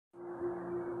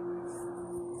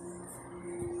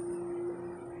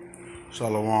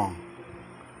Shalom.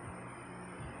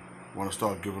 I want to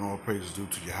start giving all praises due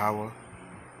to Yahweh,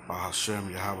 Bahashem,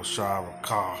 Yahweh Shah,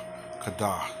 Rakah,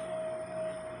 Kadah.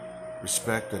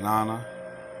 Respect and honor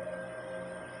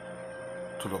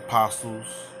to the apostles,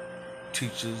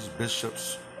 teachers,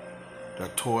 bishops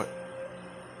that taught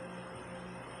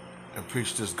and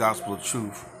preached this gospel of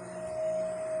truth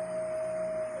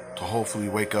to hopefully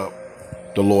wake up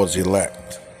the Lord's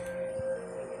elect.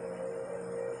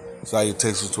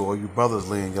 Salutations to all you brothers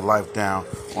laying your life down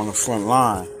on the front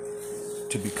line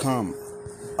to become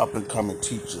up-and-coming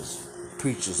teachers,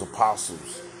 preachers,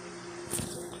 apostles,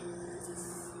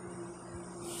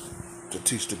 to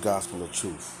teach the gospel of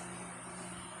truth.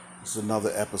 This is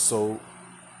another episode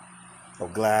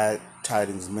of Glad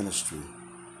Tidings Ministry.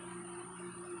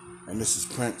 And this is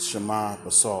Prince Shema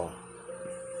Basar.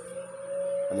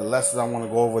 And the lesson I want to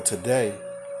go over today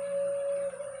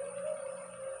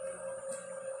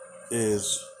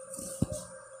is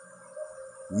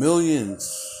millions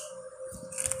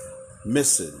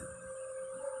missing.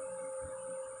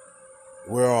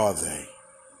 Where are they?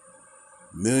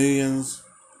 Millions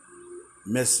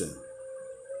missing.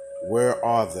 Where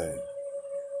are they?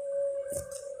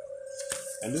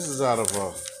 And this is out of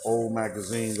an old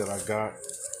magazine that I got,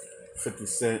 50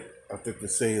 Cent. I think they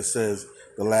say it says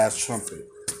The Last Trumpet.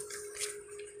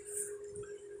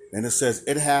 And it says,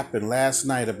 it happened last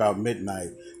night about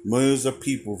midnight. Millions of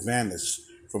people vanished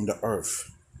from the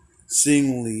earth,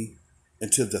 seemingly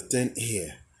into the thin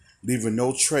air, leaving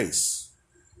no trace,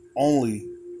 only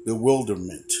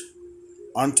bewilderment.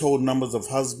 Untold numbers of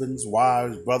husbands,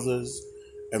 wives, brothers,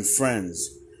 and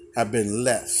friends have been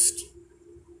left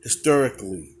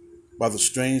historically by the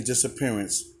strange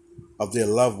disappearance of their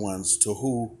loved ones to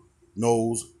who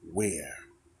knows where.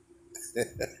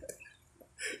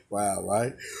 Wow,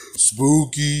 right?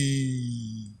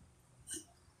 Spooky.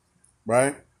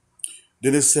 Right?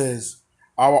 Then it says,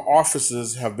 our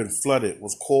offices have been flooded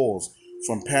with calls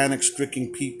from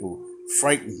panic-stricken people,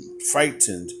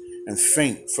 frightened and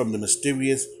faint from the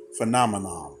mysterious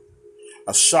phenomenon.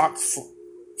 A shocked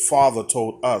father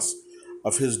told us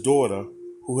of his daughter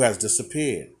who has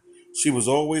disappeared. She was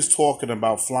always talking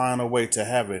about flying away to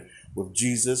heaven with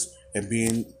Jesus and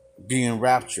being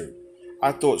raptured.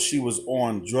 I thought she was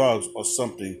on drugs or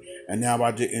something, and now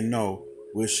I didn't know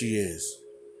where she is.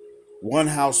 One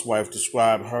housewife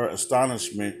described her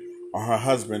astonishment when her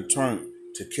husband turned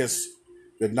to kiss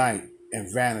goodnight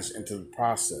and vanished into the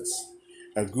process.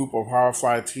 A group of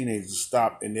horrified teenagers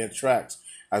stopped in their tracks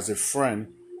as a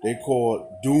friend they called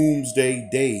Doomsday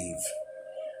Dave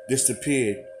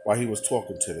disappeared while he was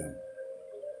talking to them.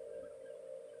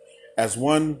 As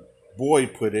one boy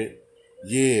put it,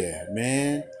 yeah,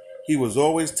 man, he was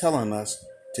always telling us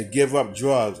to give up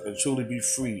drugs and truly be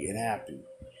free and happy.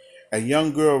 A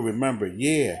young girl remembered,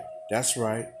 yeah, that's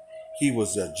right, he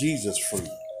was a Jesus freak.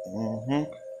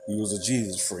 He was a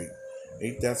Jesus freak.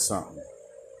 Ain't that something?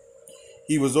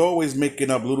 He was always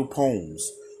making up little poems.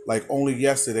 Like only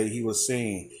yesterday he was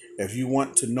saying, if you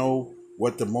want to know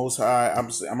what the Most High, I'm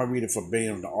going to read it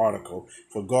verbatim, the article,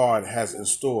 for God has in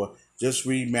store, just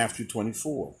read Matthew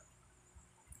 24.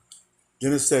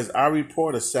 Then it says, our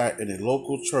reporter sat in a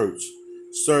local church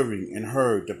serving and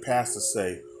heard the pastor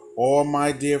say, all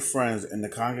my dear friends in the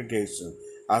congregation,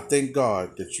 I thank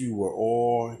God that you were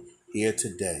all here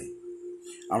today.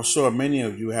 I'm sure many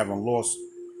of you haven't lost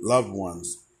loved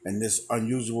ones in this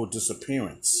unusual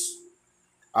disappearance.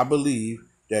 I believe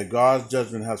that God's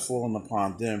judgment has fallen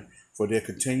upon them for their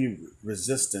continued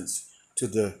resistance to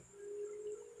the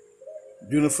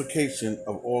unification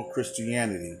of all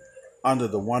Christianity under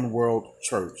the one world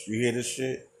church. You hear this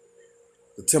shit?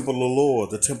 The temple of the Lord,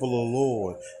 the temple of the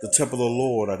Lord, the temple of the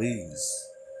Lord are these.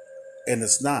 And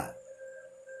it's not.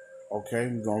 Okay,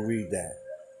 we're going to read that.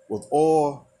 With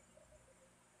all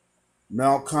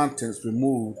malcontents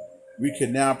removed, we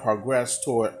can now progress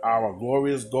toward our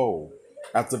glorious goal.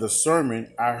 After the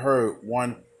sermon, I heard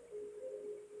one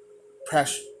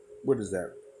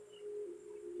parishioner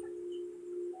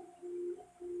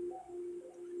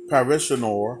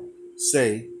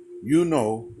say, you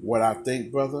know what I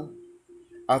think, brother?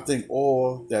 I think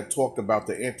all that talk about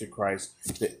the Antichrist,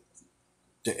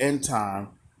 the end time,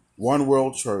 one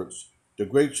world church, the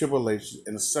great tribulation,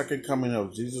 and the second coming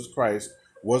of Jesus Christ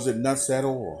wasn't nuts at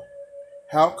all.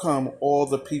 How come all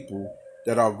the people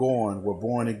that are gone were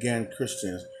born again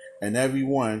Christians and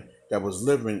everyone that was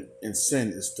living in sin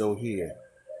is still here?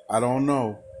 I don't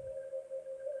know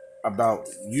about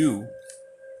you,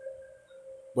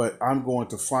 but I'm going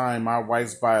to find my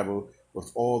wife's Bible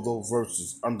with all those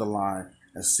verses underlined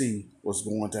and see what's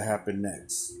going to happen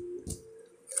next.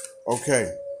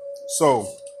 Okay, so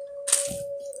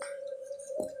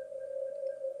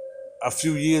a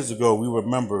few years ago, we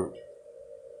remembered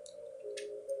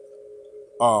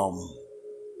um,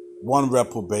 one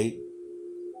reprobate,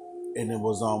 and it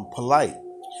was Polite.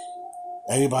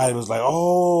 Everybody was like,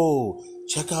 "Oh,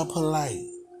 check out Polite,"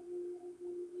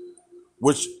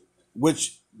 which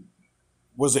which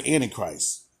was the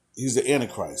Antichrist. He's the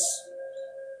Antichrist.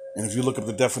 And if you look up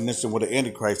the definition of what the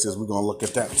Antichrist is, we're gonna look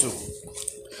at that too.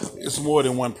 It's more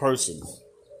than one person.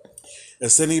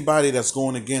 It's anybody that's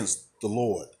going against the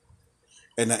Lord.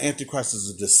 And the Antichrist is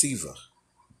a deceiver.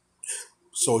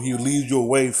 So he leads you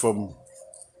away from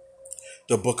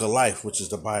the book of life, which is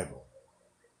the Bible.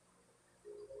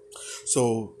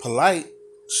 So Polite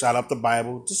shot up the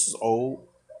Bible. This is old.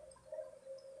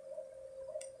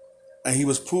 And he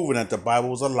was proving that the Bible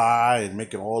was a lie and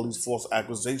making all these false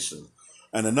accusations.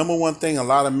 And the number one thing,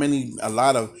 many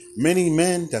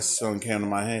men, that's the song came to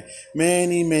my head.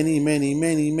 Many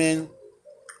men,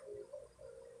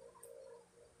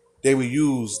 they would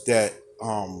use that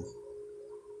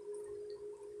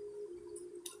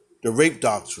the rape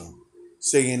doctrine,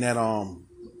 saying that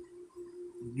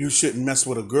you shouldn't mess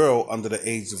with a girl under the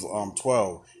age of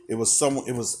 12. It was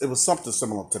something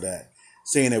similar to that,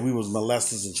 saying that we was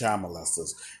molesters and child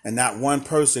molesters, and not one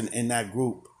person in that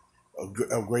group,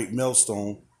 a great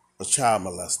millstone, was child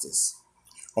molesters,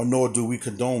 or nor do we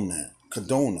condone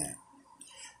that.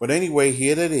 But anyway,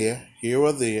 here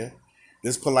or there,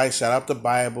 this Polite shot out the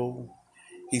Bible.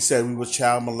 He said we were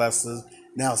child molesters.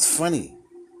 Now it's funny.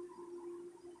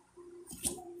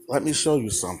 Let me show you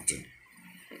something.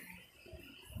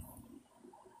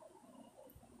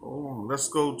 Oh, let's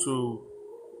go to.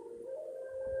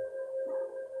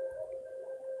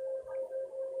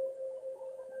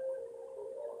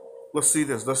 Let's see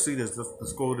this.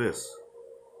 Let's go this.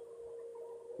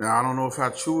 Now I don't know if how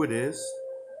true it is,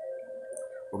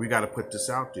 but we got to put this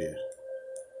out there.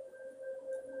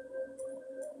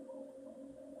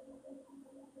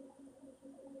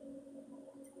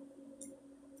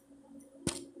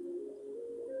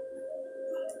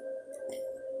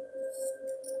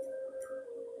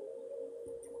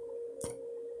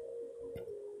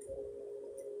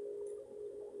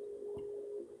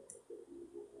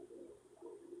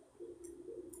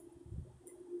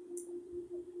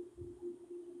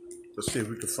 Let's see if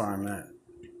we can find that.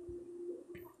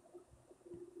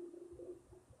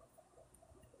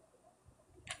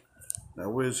 Now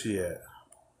where's he at?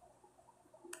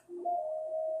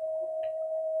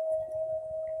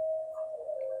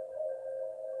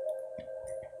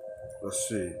 Let's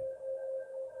see.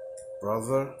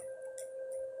 Brother.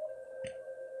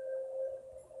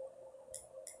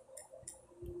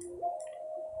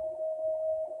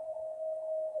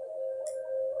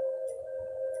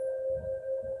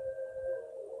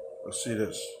 Let's see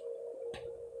this.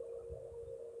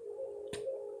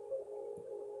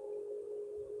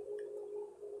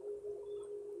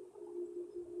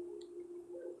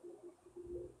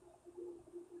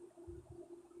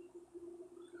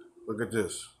 Look at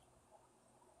this.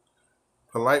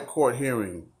 Polite court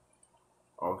hearing.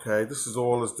 Okay, this is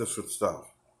all this different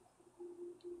stuff.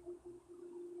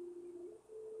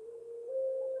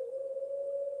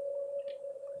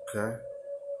 Okay.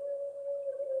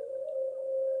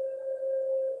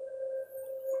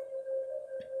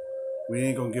 We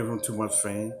ain't gonna give him too much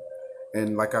fame.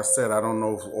 And like I said, I don't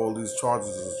know if all these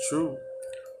charges is true.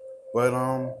 But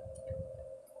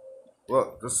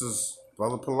look, this is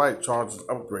Brother Polite charges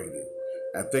upgraded.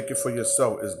 And think it for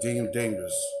yourself, it's deemed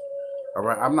dangerous.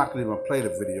 Alright, I'm not gonna even play the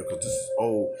video because this is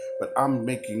old, but I'm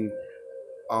making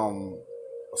a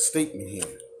statement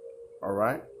here.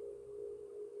 Alright?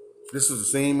 This is the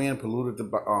same man polluted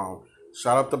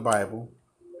shot up the Bible.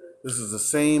 This is the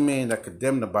same man that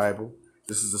condemned the Bible.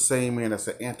 This is the same man that's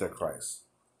the Antichrist.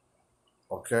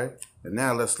 Okay? And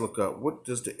now let's look up, what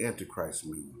does the Antichrist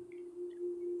mean?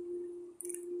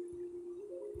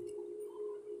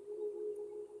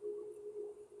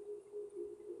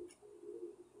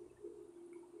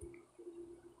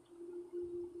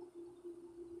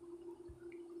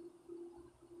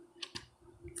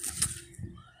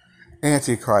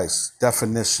 Antichrist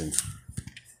definition.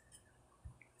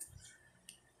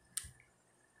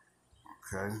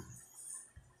 Okay.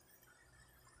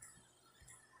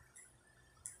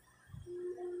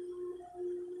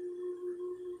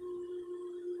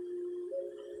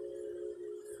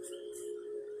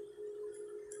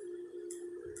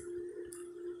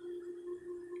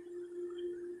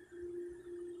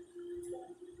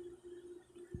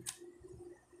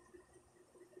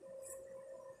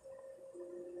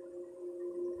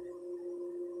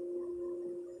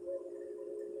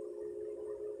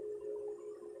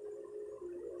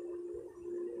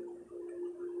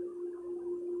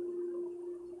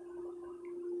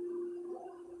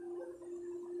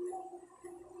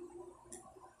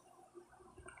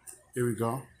 Here we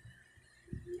go.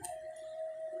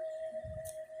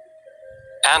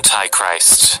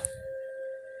 Antichrist.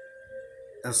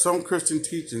 In some Christian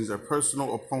teachings, a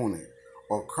personal opponent,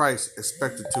 or Christ,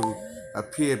 expected to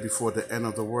appear before the end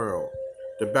of the world.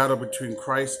 The battle between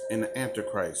Christ and the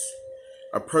Antichrist.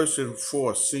 A person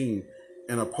force seen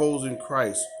in opposing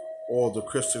Christ or the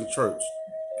Christian church.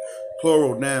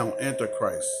 Plural noun,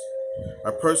 Antichrist.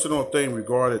 A person or thing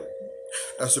regarded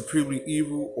as supremely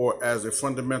evil or as a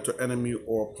fundamental enemy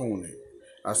or opponent.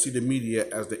 I see the media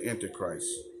as the Antichrist.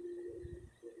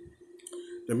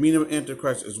 The meaning of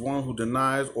Antichrist is one who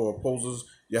denies or opposes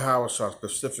Yahweh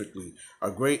specifically,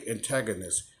 a great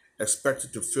antagonist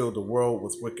expected to fill the world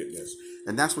with wickedness.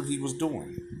 And that's what he was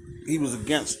doing. He was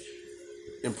against,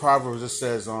 in Proverbs it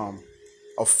says, a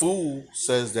fool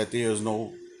says that there is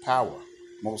no power,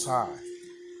 most high.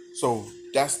 So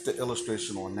that's the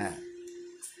illustration on that.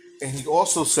 And he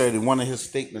also said in one of his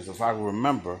statements, if I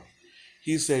remember,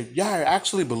 he said, y'all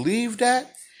actually believe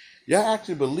that? Y'all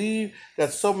actually believe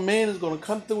that some man is going to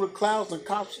come through the clouds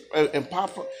and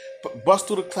bust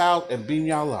through the clouds and beam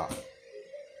y'all up?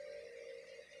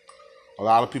 A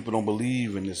lot of people don't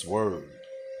believe in this word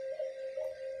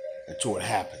until it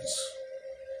happens.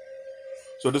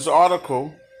 So this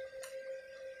article,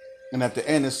 and at the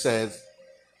end it says,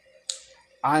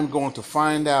 I'm going to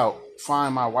find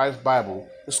my wife's Bible.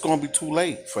 It's going to be too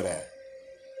late for that.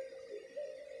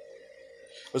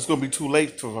 It's going to be too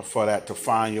late for that, to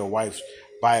find your wife's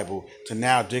Bible, to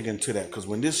now dig into that. Because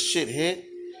when this shit hit,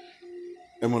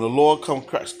 and when the Lord comes,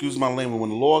 excuse my language, when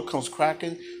the Lord comes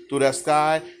cracking through that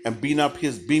sky and beaming up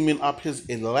his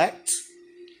elect,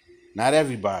 not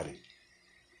everybody,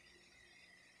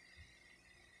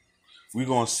 we're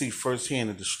going to see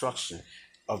firsthand the destruction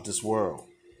of this world.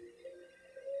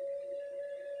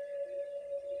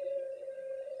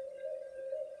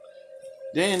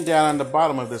 Then down on the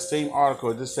bottom of the same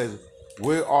article, it just says,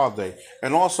 where are they?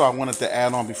 And also I wanted to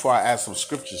add on, before I add some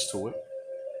scriptures to it,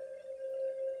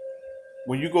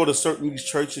 when you go to certain these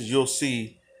churches, you'll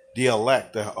see the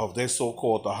elect of their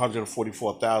so-called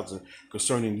 144,000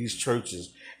 concerning these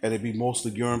churches, and it'd be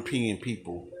mostly European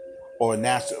people or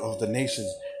of the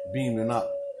nations beaming up.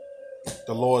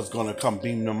 The Lord's going to come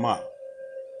beam them up,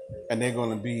 and they're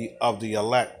going to be of the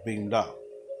elect beamed up.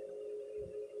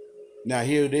 Now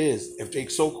here it is. If they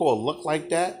so-called look like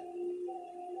that,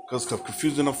 because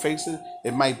confusing their faces,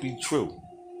 it might be true.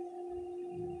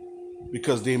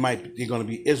 Because they're going to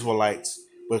be Israelites,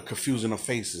 but confusing their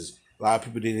faces. A lot of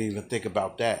people didn't even think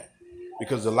about that.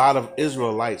 Because a lot of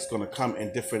Israelites going to come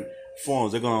in different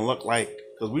forms. They're going to look like,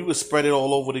 because we were spread it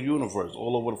all over the universe,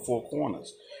 all over the four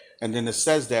corners. And then it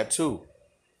says that too,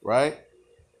 right?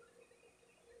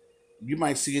 You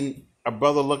might see a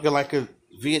brother looking like a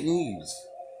Vietnamese,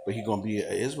 but he's going to be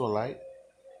an Israelite.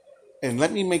 And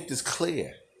let me make this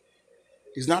clear.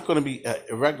 He's not going to be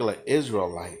a regular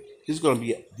Israelite. He's going to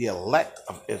be the elect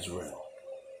of Israel.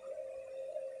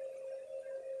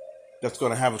 That's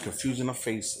going to have a confusion of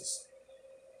faces.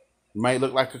 He might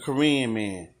look like a Korean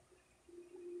man,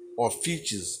 or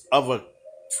features of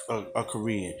a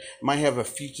Korean. Might have a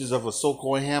features of a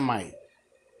so-called Hamite.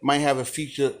 Might have a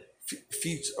face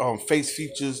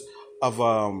features of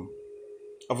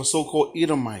a so-called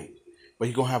Edomite. But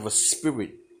he's going to have a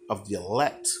spirit of the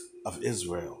elect of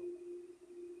Israel.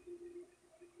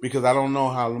 Because I don't know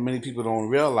how many people don't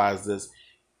realize this.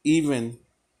 Even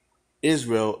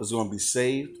Israel is going to be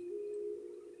saved,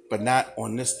 but not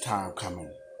on this time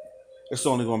coming. It's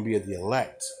only going to be the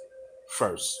elect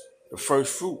first. The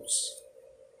first fruits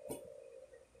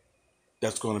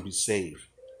that's going to be saved.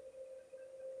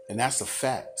 And that's a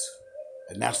fact.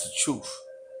 And that's the truth.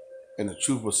 And the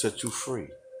truth will set you free.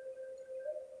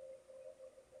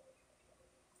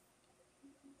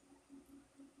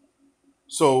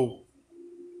 So,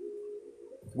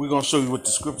 we're going to show you what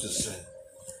the scriptures say.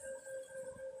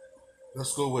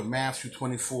 Let's go with Matthew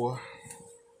 24,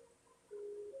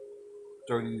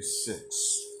 36.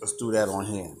 Let's do that on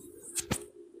hand.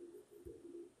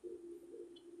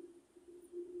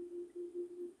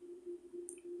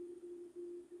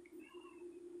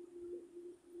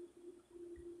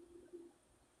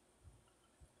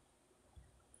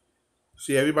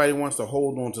 See, everybody wants to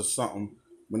hold on to something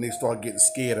when they start getting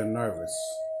scared and nervous.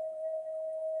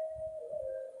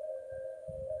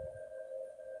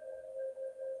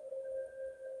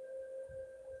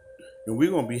 And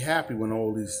we're going to be happy when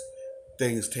all these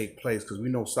things take place, because we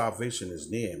know salvation is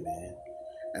near, man.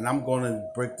 And I'm going to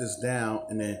break this down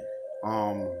and then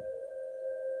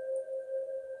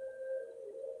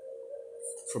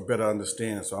for better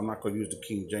understanding. So I'm not going to use the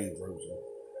King James Version.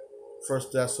 1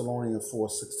 Thessalonians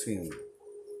 4:16.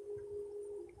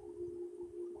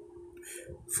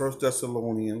 First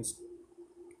Thessalonians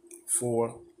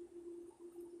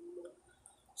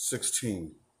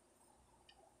 4:16.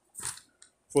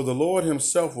 For the Lord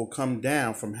himself will come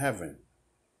down from heaven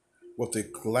with a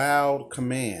loud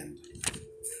command,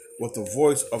 with the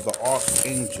voice of the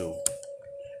archangel,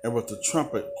 and with the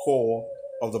trumpet call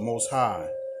of the Most High,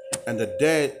 and the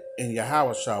dead in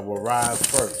Yahushua will rise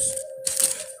first.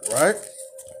 Right?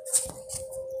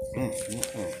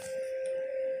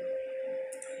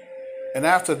 And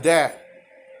after that,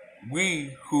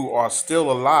 we who are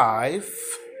still alive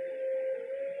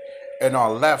and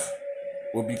are left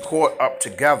will be caught up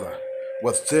together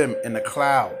with them in the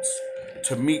clouds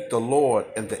to meet the Lord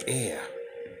in the air.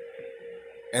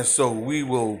 And so we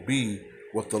will be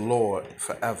with the Lord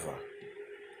forever.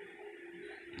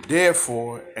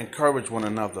 Therefore, encourage one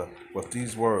another with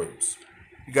these words.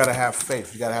 You got to have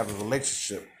faith. You got to have a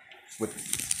relationship with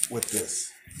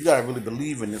this. You got to really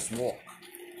believe in this walk.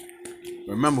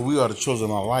 Remember, we are the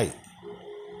children of light,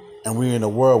 and we're in the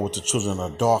world with the children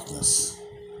of darkness.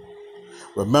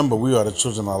 Remember, we are the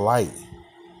children of light,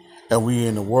 and we're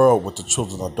in the world with the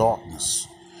children of darkness.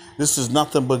 This is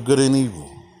nothing but good and evil.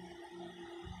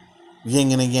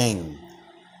 Yin and a yang.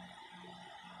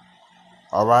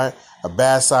 All right? A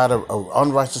bad side, an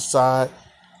unrighteous side,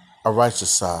 a righteous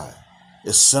side.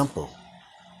 It's simple.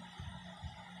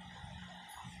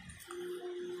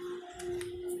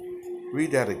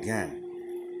 Read that again.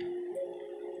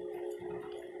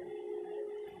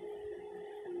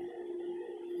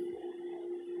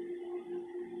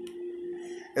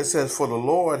 It says, for the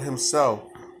Lord himself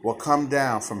will come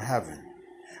down from heaven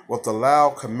with a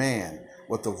loud command,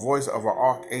 with the voice of an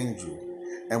archangel,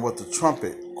 and with the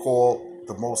trumpet called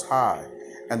the Most High,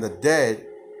 and the dead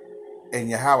in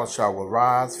Yahushua will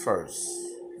rise first.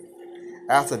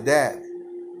 After that,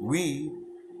 we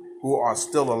who are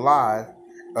still alive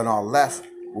and are left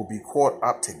will be caught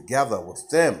up together with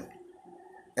them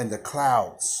in the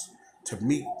clouds to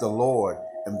meet the Lord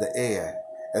in the air,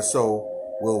 and so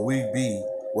will we be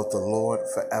with the Lord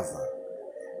forever.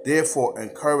 Therefore,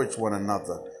 encourage one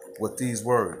another with these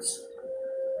words.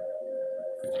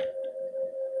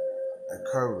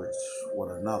 Encourage one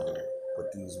another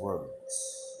with these words.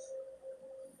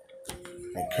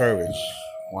 Encourage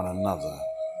one another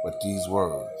with these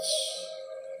words.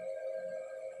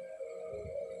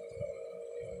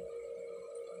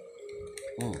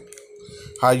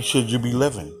 How should you be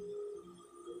living?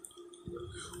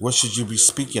 What should you be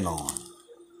speaking on?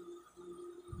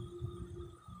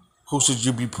 Who should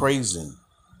you be praising?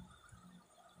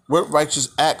 What righteous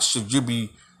acts should you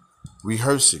be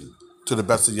rehearsing to the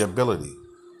best of your ability?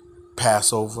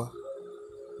 Passover.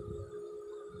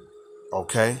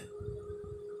 Okay?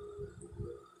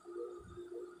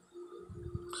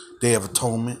 Day of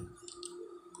Atonement.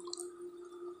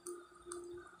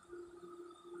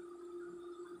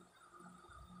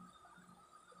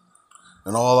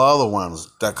 And all the other ones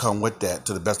that come with that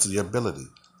to the best of your ability.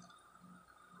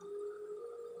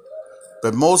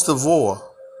 But most of all,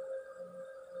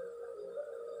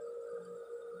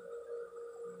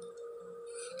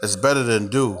 it's better than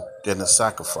do than to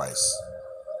sacrifice.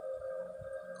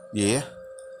 Yeah?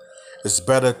 It's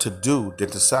better to do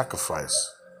than to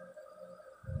sacrifice.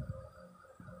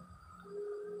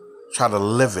 Try to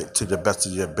live it to the best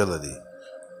of your ability.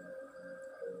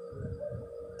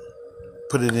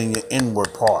 Put it in your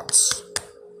inward parts.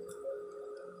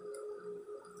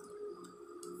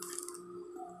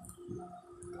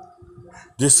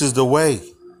 This is the way.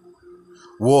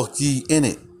 Walk ye in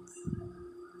it.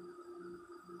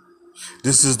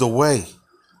 This is the way.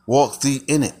 Walk thee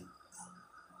in it.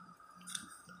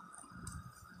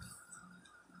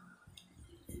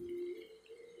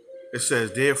 It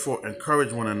says, therefore,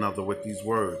 encourage one another with these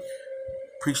words.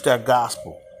 Preach that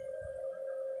gospel.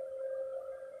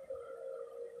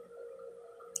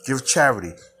 Give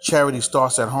charity. Charity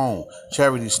starts at home.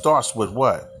 Charity starts with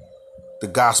what? The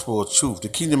gospel of truth. The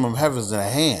kingdom of heaven is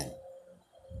at hand.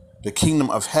 The kingdom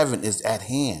of heaven is at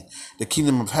hand. The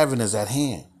kingdom of heaven is at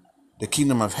hand. The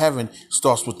kingdom of heaven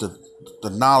starts with the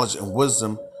knowledge and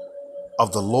wisdom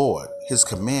of the Lord, his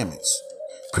commandments.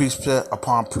 Precept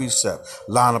upon precept,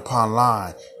 line upon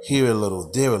line, here a little,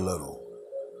 there a little.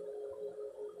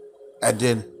 And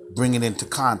then bring it into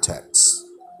context.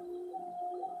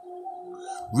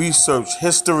 Research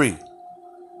history.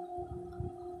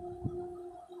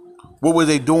 What were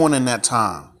they doing in that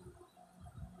time?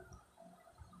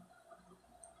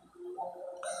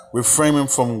 Refraining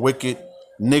from wicked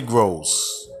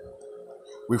Negroes.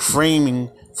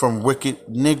 Refraining from wicked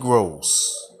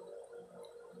Negroes.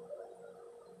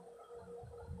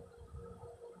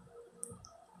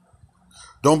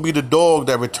 Don't be the dog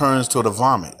that returns to the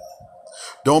vomit.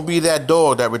 Don't be that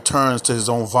dog that returns to his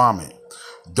own vomit.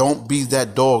 Don't be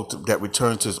that dog that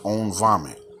returns to his own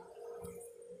vomit.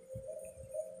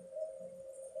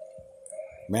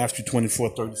 Matthew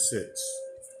 24:36.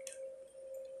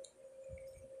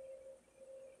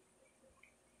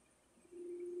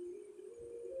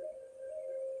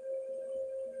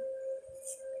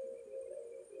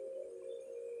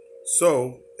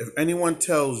 So, if anyone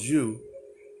tells you,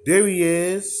 there he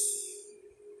is,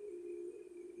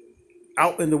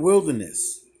 out in the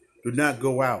wilderness, do not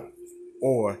go out.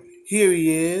 Or, here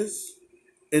he is,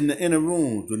 in the inner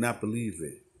room, do not believe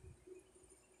it.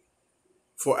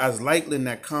 For as lightning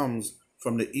that comes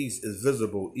from the east is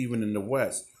visible even in the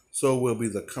west, so will be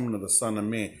the coming of the Son of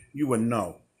Man. You would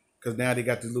know. Because now they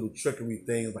got these little trickery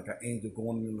things like an angel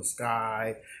going in the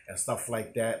sky and stuff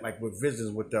like that. Like with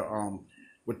visions with the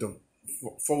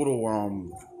photo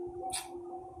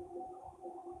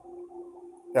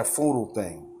that photo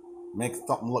thing. Make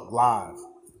something look live.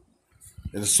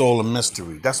 It's all a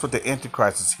mystery. That's what the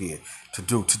Antichrist is here to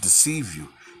do, to deceive you.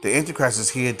 The Antichrist is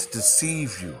here to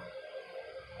deceive you.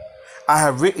 I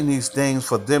have written these things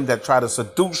for them that try to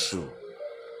seduce you.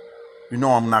 You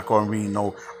know I'm not going to read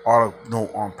no article,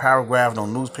 no paragraph, no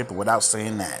newspaper without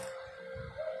saying that.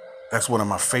 That's one of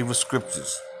my favorite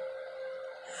scriptures.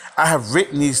 I have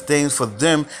written these things for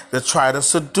them that try to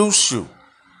seduce you.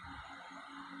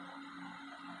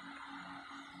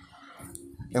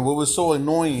 And what was so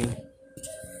annoying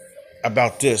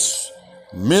about this,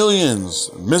 millions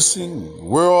missing,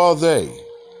 where are they?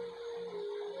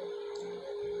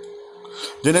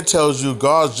 Then it tells you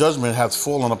God's judgment has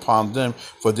fallen upon them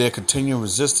for their continuing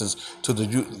resistance to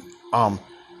the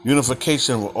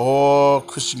unification of all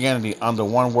Christianity under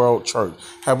one world church.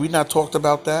 Have we not talked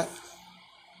about that?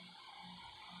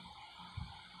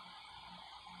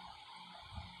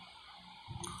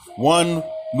 One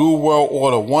new world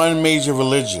order, one major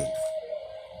religion.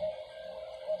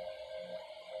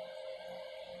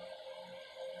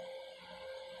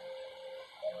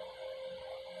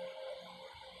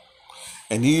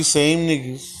 And these same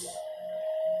niggas,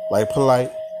 like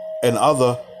Polite and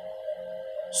other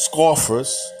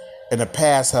scoffers in the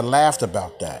past, had laughed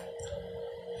about that.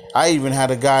 I even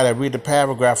had a guy that read the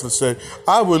paragraph and said,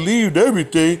 I believed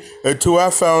everything until I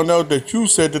found out that you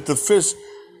said that the fish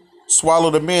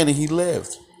swallowed a man and he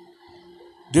lived.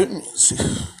 Don't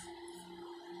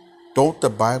the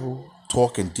Bible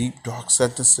talk in deep, dark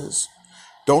sentences?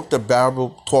 Don't the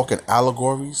Bible talk in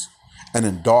allegories and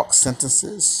in dark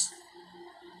sentences?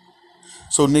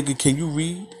 So, nigga, can you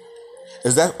read?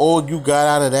 Is that all you got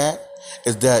out of that?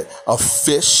 Is that a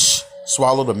fish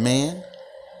swallowed a man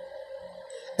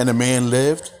and the man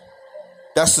lived?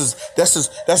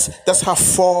 That's how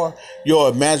far your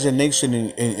imagination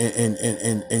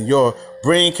and your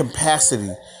brain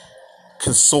capacity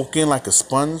can soak in like a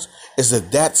sponge. Is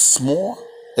it that small?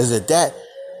 Is it that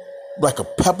like a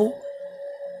pebble?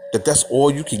 That's all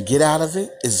you can get out of it?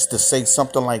 Is to say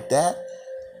something like that?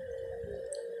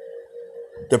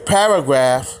 The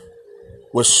paragraph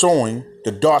was showing,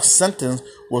 the dark sentence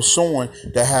was showing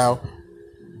that how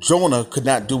Jonah could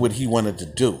not do what he wanted to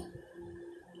do.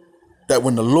 That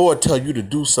when the Lord tell you to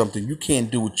do something, you can't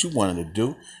do what you wanted to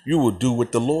do. You will do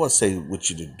what the Lord say what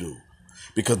you to do.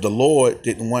 Because the Lord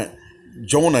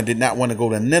Jonah did not want to go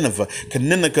to Nineveh.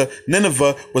 Because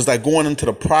Nineveh was like going into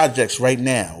the projects right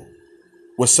now.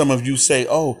 Where some of you say,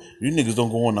 oh, you niggas don't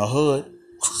go in the hood.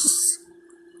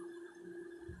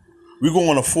 We go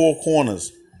on the four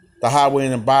corners, the highway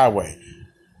and the byway,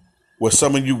 where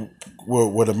some of you,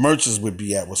 where the merchants would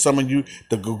be at, where some of you,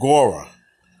 the Gagora,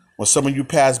 when some of you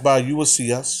pass by, you will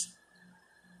see us.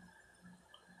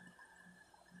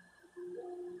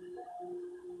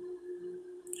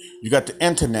 You got the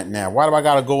internet now. Why do I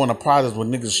gotta go in the projects where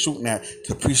niggas shooting at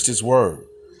to preach this word?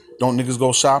 Don't niggas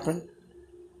go shopping?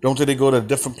 Don't they go to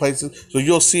different places? So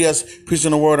you'll see us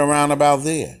preaching the word around about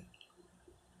there.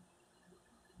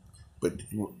 But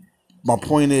my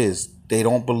point is, they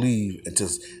don't believe until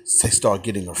they start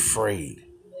getting afraid.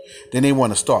 Then they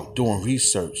want to start doing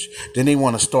research. Then they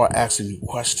want to start asking you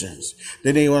questions.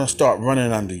 Then they want to start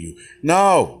running under you.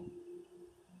 No.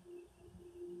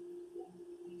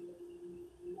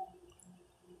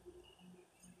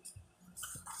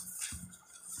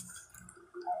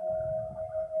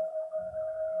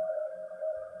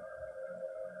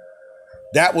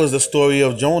 That was the story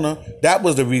of Jonah. That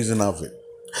was the reason of it.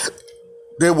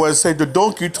 They would say the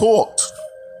donkey talked.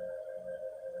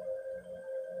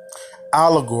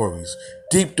 Allegories,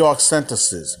 deep dark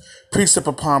sentences, precept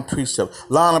upon precept,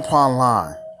 line upon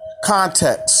line,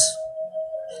 context,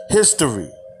 history.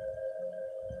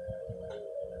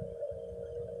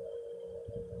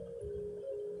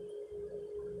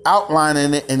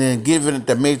 outlining it and then giving it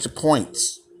the major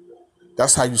points.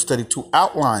 That's how you study to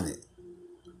outline it.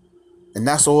 And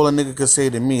that's all a nigga could say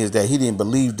to me is that he didn't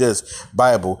believe this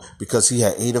Bible because he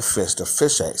had ate a fish. The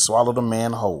fish had swallowed a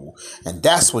man whole. And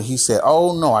that's when he said,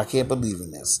 oh no, I can't believe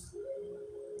in this.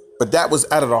 But that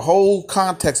was out of the whole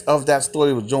context of that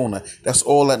story with Jonah. That's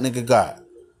all that nigga got.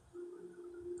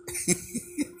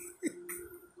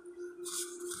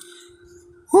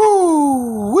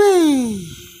 Woo wee.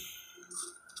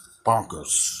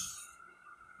 Bonkers.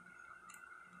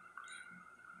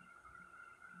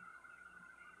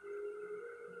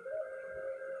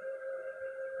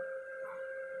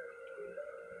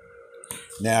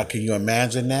 Now, can you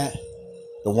imagine that?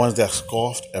 The ones that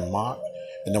scoffed and mocked,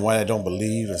 and the ones that don't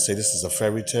believe and say this is a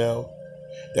fairy tale,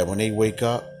 that when they wake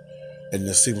up and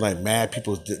it seems like mad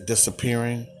people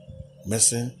disappearing,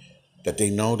 missing, that they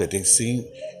know, that they seen,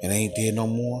 and they ain't there no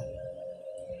more.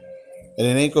 And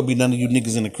it ain't gonna be none of you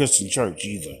niggas in the Christian church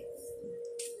either.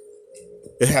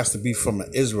 It has to be from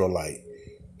an Israelite,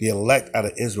 the elect out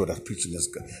of Israel that's preaching this.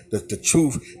 The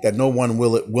truth that no one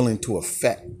willing to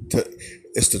affect.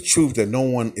 It's the truth that no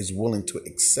one is willing to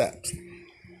accept.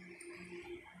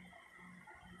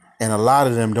 And a lot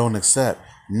of them don't accept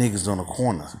niggas on the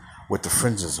corners with the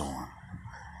fringes on.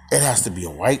 It has to be a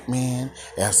white man.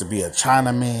 It has to be a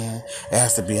China man. It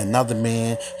has to be another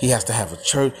man. He has to have a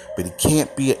church, but he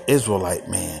can't be an Israelite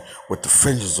man with the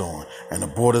fringes on and the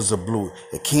borders are blue.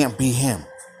 It can't be him.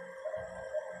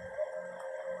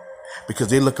 Because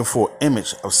they're looking for an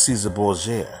image of Caesar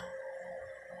Borgia.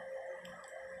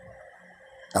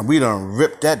 And we done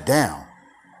ripped that down.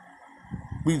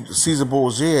 Caesar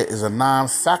Borgia is a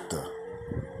non-factor.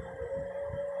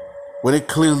 Where they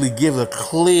clearly give a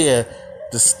clear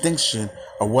distinction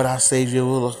of what our Savior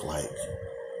will look like.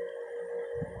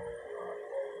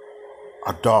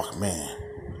 A dark man,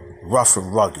 rough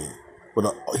and rugged.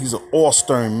 He's an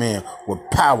all-stern man with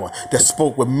power that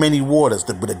spoke with many waters,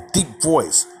 with a deep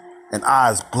voice and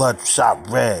eyes bloodshot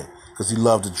red because he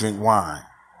loved to drink wine.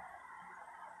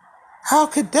 How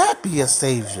could that be a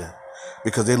Savior?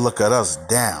 Because they look at us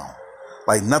down.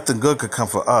 Like nothing good could come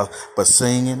for us but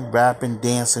singing, rapping,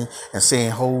 dancing, and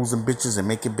saying hoes and bitches and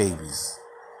making babies.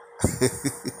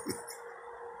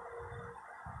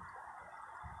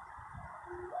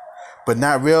 But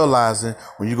not realizing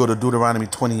when you go to Deuteronomy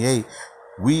 28,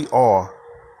 we are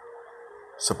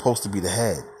supposed to be the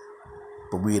head,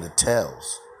 but we are the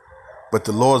tails. But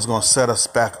the Lord's going to set us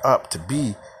back up to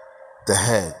be the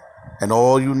head, and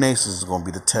all you nations are going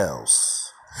to be the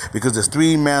tails. Because there's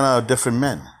three manner of different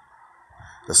men.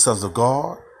 The sons of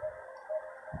God,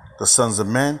 the sons of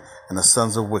men, and the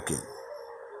sons of wicked.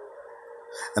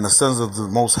 And the sons of the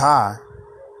Most High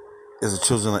is the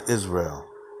children of Israel.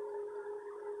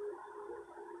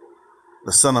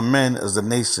 The son of men is the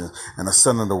nation, and the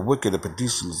son of the wicked, the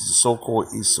perdition, is the so-called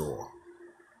Esau,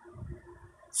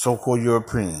 so-called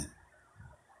European.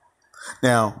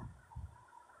 Now,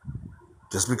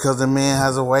 just because a man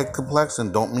has a white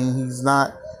complexion don't mean he's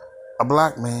not a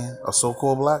black man, a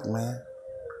so-called black man.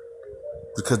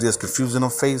 Because there's confusion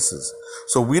of faces.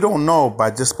 So we don't know by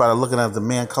looking at the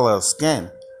man color of skin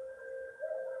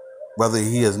whether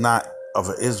he is not of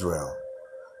Israel.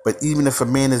 But even if a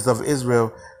man is of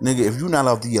Israel, nigga, if you're not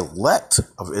of the elect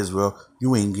of Israel,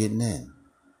 you ain't getting in.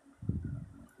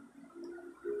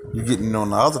 You're getting on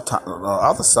the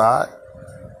other side.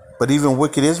 But even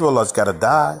wicked Israelites got to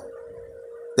die.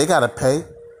 They got to pay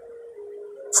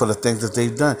for the things that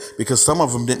they've done. Because some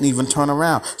of them didn't even turn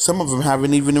around. Some of them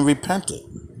haven't even repented.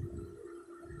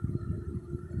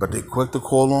 But they quick to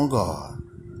call on God.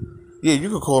 Yeah, you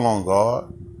can call on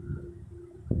God.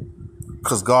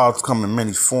 Because God's come in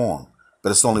many forms.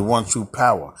 But it's only one true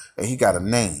power. And he got a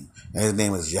name. And his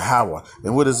name is Yahweh.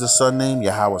 And what is his son name?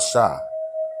 Yahweh Shah.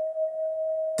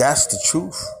 That's the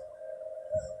truth.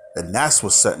 And that's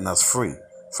what's setting us free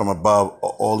from above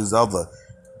all these other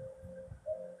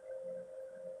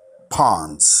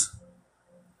pawns.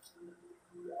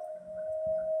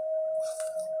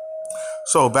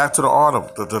 So back to the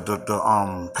article,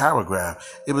 the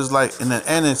paragraph. It was like in the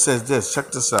end it says this.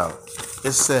 Check this out.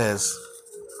 It says,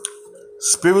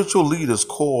 spiritual leaders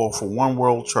call for one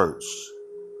world church.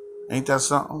 Ain't that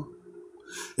something?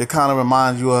 It kind of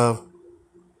reminds you of,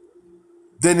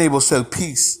 then they will say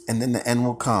peace and then the end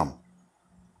will come.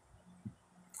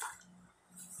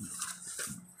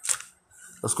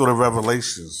 Let's go to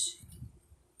Revelations.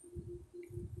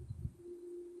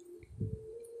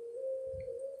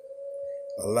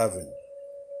 (11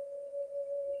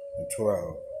 and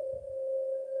 12).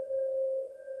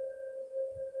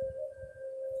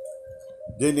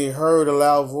 Then they heard a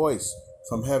loud voice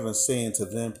from heaven saying to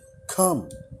them, come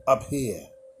up here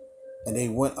and they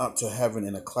went up to heaven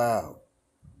in a cloud,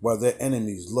 while their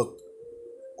enemies looked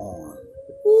on.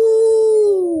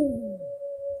 Woo!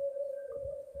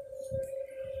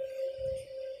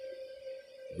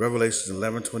 Revelation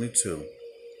 11:22.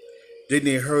 Then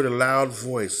they heard a loud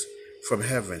voice from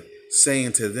heaven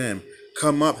saying to them,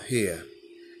 "Come up here."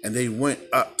 And they went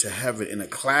up to heaven in a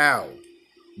cloud,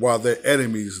 while their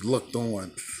enemies looked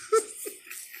on.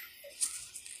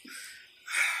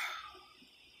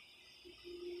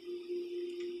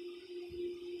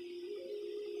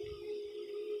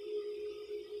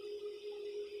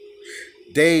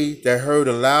 They that heard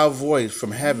a loud voice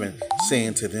from heaven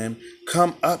saying to them,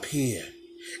 "Come up here."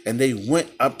 And they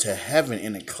went up to heaven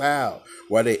in a cloud,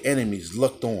 while their enemies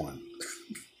looked on.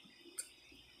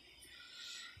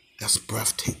 That's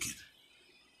breathtaking.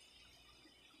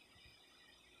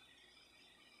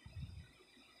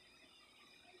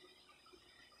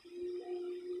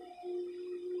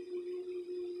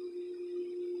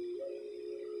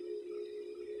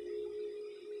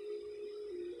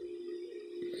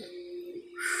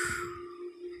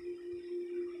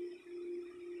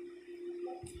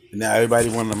 Now everybody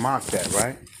want to mock that,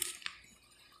 right?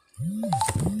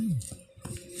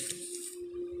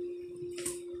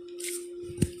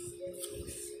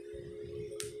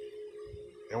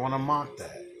 They want to mock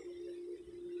that.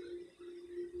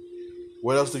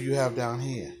 What else do you have down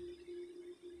here?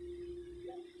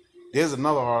 There's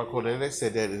another article that they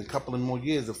said that in a couple of more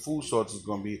years, the food shortage is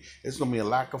it's going to be a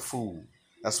lack of food.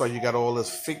 That's why you got all this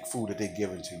fake food that they're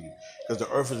giving to you. Because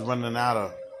the earth is running out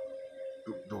of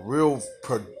the real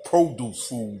produce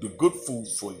food, the good food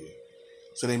for you.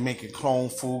 So they making clone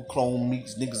food, clone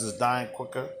meats. Niggas is dying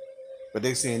quicker. But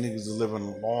they saying niggas is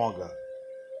living longer.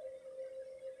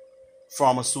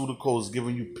 Pharmaceuticals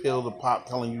giving you pill to pop,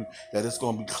 telling you that it's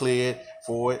going to be cleared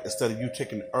for it instead of you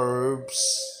taking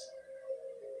herbs.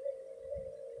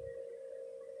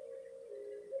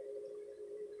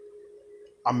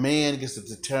 A man gets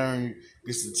to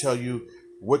tell you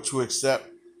what to accept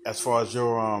as far as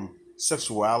your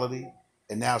sexuality,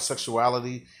 and now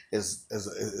sexuality is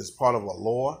part of a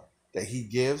law that he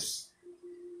gives,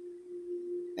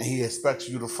 and he expects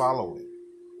you to follow it.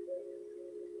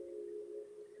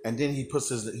 And then he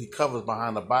covers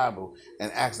behind the Bible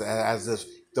and acts as if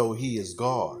though he is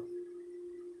God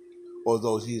or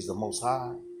though he is the Most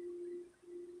High,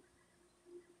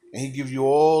 and he gives you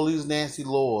all these nasty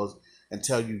laws and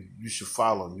tell you should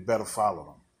follow them. You better follow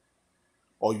them.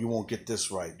 Or you won't get this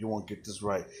right. You won't get this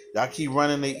right. Y'all keep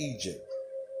running to Egypt.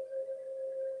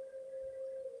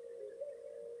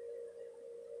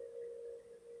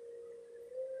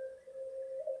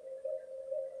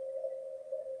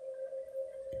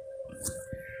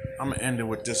 I'm going to end it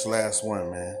with this last one,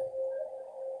 man.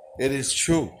 It is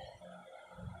true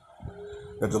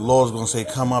that the Lord's going to say,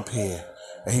 "Come up here,"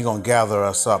 and he's going to gather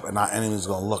us up, and our enemies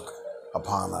going to look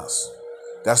upon us.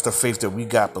 That's the faith that we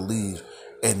got believe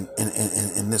in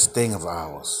this thing of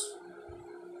ours.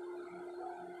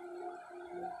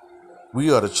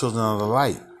 We are the children of the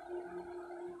light.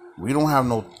 We don't have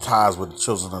no ties with the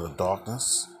children of the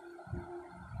darkness.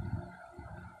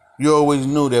 You always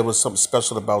knew there was something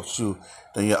special about you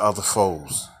than your other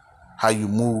foes. How you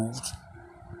moved.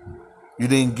 You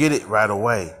didn't get it right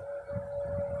away,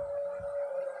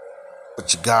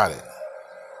 but you got it.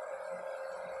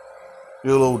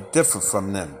 You're a little different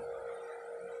from them.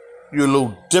 You're a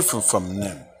little different from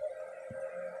them.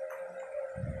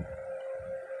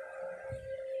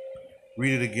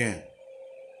 Read it again.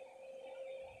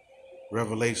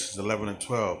 Revelations 11 and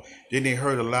 12. Then they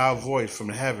heard a loud voice from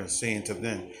heaven saying to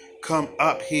them, "Come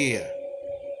up here."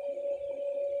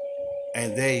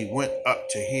 And they went up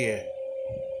to here,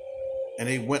 and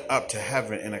they went up to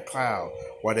heaven in a cloud,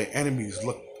 while their enemies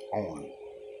looked on.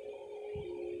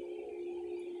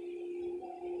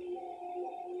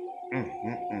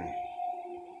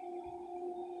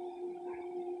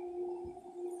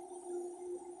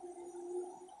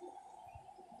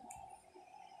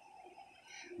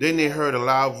 Then they heard a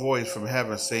loud voice from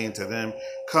heaven saying to them,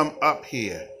 "Come up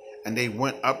here." And they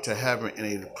went up to heaven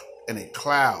in a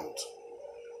cloud,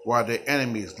 while their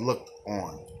enemies looked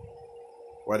on.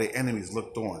 While their enemies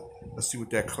looked on. Let's see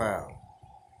what that cloud.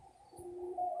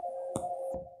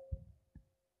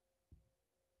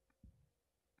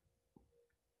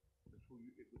 What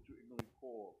you really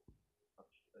call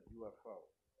a UFO.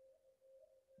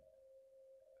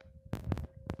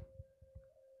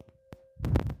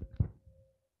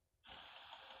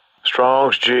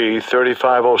 Strong's G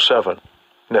 3507.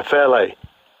 Nephele.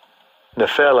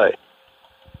 Nephele.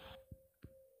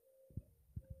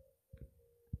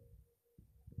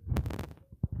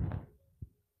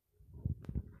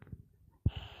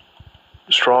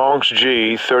 Strong's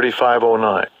G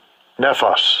 3509.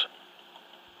 Nephos.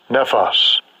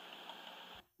 Nephos.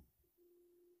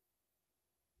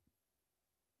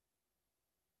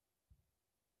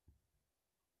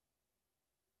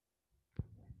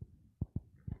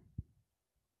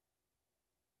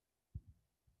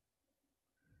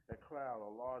 A cloud,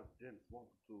 a large, dense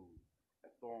multitude, a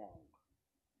throng,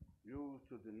 used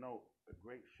to denote a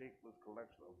great shapeless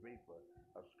collection of vapor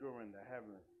obscuring the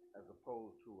heavens as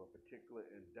opposed to a particular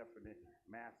indefinite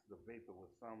mass of vapor with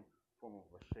some form of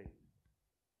a shape.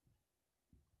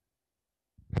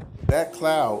 That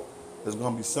cloud is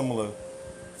going to be similar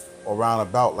or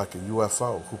roundabout like a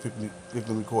UFO, who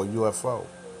people call a UFO.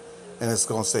 And it's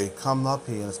going to say, come up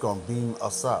here, and it's going to beam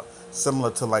us up,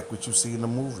 similar to like what you see in the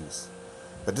movies.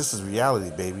 But this is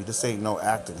reality, baby. This ain't no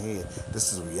acting here.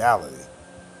 This is reality.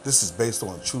 This is based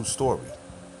on a true story.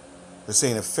 This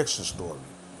ain't a fiction story.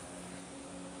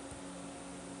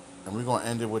 And we're going to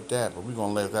end it with that, but we're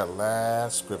going to let that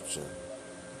last scripture.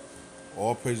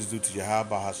 All praises due to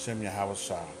Yahweh Hashem Yahweh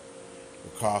Shah,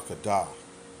 Rakar Kadah.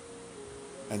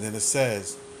 And then it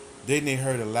says, then they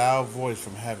heard a loud voice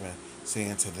from heaven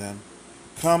saying to them,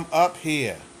 come up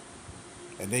here.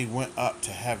 And they went up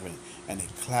to heaven in a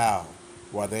cloud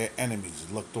while their enemies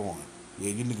looked on.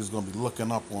 Yeah, you niggas gonna be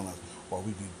looking up on us while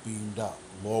we be beamed up.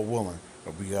 Lord willing,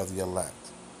 but we are the elect.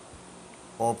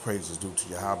 All praises due to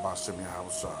Yahweh Hashem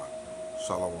Yahweh Shah.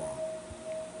 Shalom.